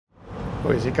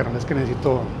Pues sí, carnal, es que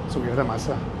necesito subir de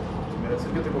masa. Mira, es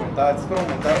el que te comentaba, esto es para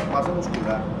aumentar masa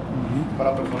muscular.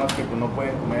 Para personas que pues, no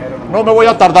pueden comer. No me voy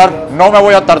a tardar, no me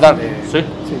voy a tardar. ¿Sí?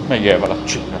 Me lleva la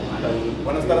chica.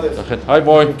 Buenas tardes. Ahí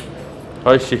voy.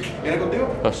 Ahí sí. ¿Viene contigo?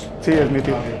 Sí, es mi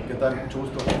tío. ¿Qué tal? Mucho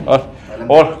gusto.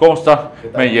 Hola, ¿cómo está?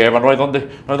 Me lleva, no hay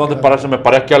dónde pararse. Me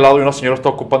paré aquí al lado y una señora está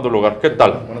ocupando el lugar. ¿Qué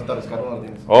tal? Buenas tardes, Carlos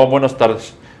Martínez. Oh, buenas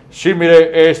tardes. Sí,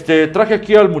 mire, traje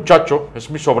aquí al muchacho, es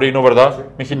mi sobrino, ¿verdad? Sí.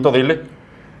 Mijito, dile.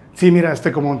 Sí, mira,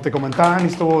 como te comentaba,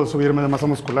 necesito subirme de masa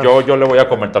muscular. Yo le voy a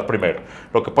comentar primero.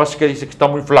 Lo que pasa es que dice que está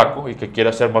muy flaco y que quiere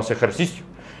hacer más ejercicio.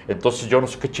 Entonces yo no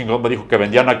sé qué chingón me dijo que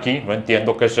vendían aquí, no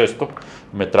entiendo qué es esto.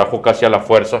 Me trajo casi a la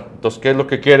fuerza. Entonces, ¿qué es lo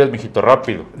que quieres, mijito?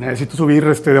 Rápido. Necesito subir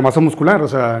de masa muscular, o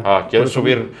sea... ¿quieres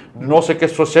subir? No sé qué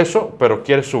es eso, pero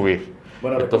quieres subir.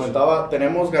 Bueno, le comentaba,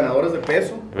 tenemos ganadores de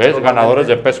peso. ¿Ves? Ganadores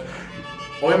de peso.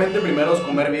 Obviamente primero es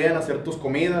comer bien, hacer tus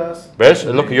comidas. ¿Ves?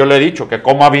 Es lo que yo le he dicho, que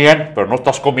coma bien, pero no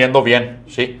estás comiendo bien,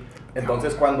 ¿sí?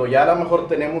 Entonces cuando ya a lo mejor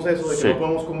tenemos eso de que no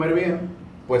podemos comer bien,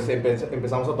 pues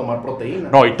empezamos a tomar proteína.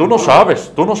 No, y tú no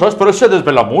sabes, pero él se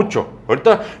desvela mucho.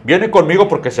 Ahorita viene conmigo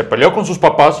porque se peleó con sus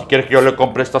papás y quiere que yo le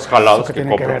compre estas jaladas que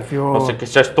compro. No sé qué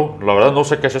es esto, la verdad no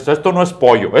sé qué es esto. Esto no es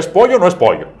pollo. ¿Es pollo o no es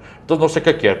pollo? Entonces no sé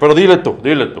qué quiere, pero dile tú,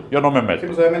 yo no me meto. Sí,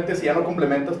 pues obviamente si ya no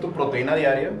complementas tu proteína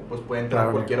diaria, pues puede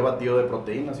entrar cualquier batido de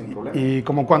proteína sin problema. ¿Y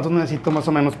como cuántos necesito más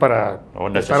o menos para...? No,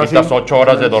 necesitas 8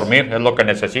 horas de dormir, es lo que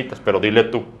necesitas, pero dile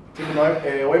tú. Sí, no,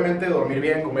 obviamente dormir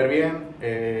bien, comer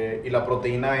bien, y la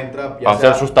proteína entra...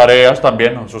 Hacer sus tareas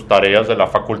también, sus tareas de la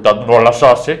facultad no las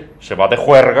hace, se va de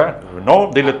juerga. No,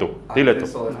 dile tú, dile tú.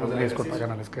 Disculpa,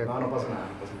 canal, es que... No pasa nada.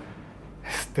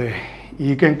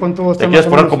 ¿Y qué en cuánto te quieres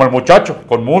poner como el muchacho,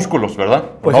 con músculos, ¿verdad?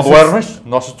 Pues no duermes,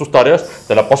 no haces tus tareas,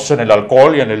 te la pasas en el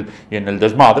alcohol y en el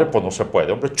desmadre, pues no se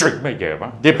puede, hombre, me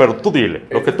lleva. Pero tú dile,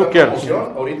 lo que tú quieras.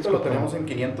 Ahorita lo tenemos en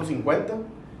 550,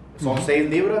 son 6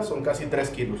 libras, son casi 3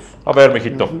 kilos. A ver,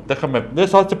 mijito, déjame,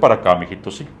 hazte para acá, mijito,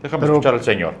 sí, déjame escuchar al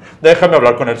señor, déjame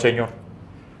hablar con el señor.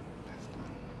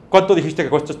 ¿Cuánto dijiste que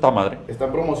cuesta esta madre? Está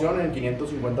en promoción en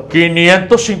 550 pesos.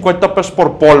 550 pesos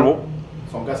por polvo.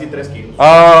 Son casi 3 kilos.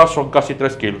 Son casi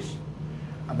 3 kilos.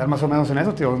 Andar más o menos en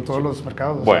eso, tío, en todos los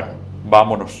mercados. Bueno,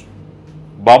 vámonos.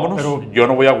 Vámonos, pero, yo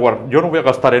no voy a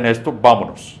gastar en esto,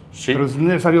 vámonos. ¿Sí? Pero es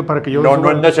necesario para que yo...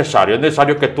 No es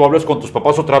necesario que tú hables con tus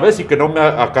papás otra vez y que no me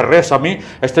acarrees a mí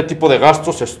este tipo de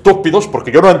gastos estúpidos,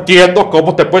 porque yo no entiendo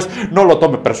cómo no lo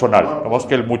tome personal. Nada más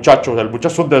que el muchacho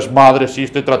es un desmadre, sí,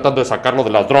 estoy tratando de sacarlo de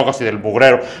las drogas y del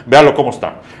mugrero, véalo cómo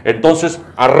está. Entonces,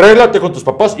 arréglate con tus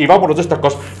papás y vámonos de esta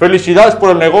cosa. Felicidades por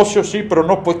el negocio, sí, pero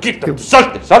no, pues quítate,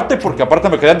 salte, porque aparte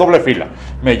me quedé en doble fila.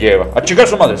 Me lleva, a chingar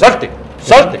su madre, salte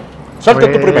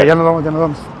tú primero. Ya nos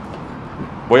vamos.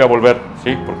 Voy a volver,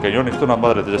 sí, porque yo necesito unas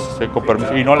madres de esas, con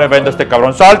permiso. Y no le venda a este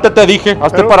cabrón. Salte, te dije,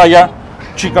 hazte para allá.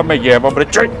 Chica, me lleva, hombre.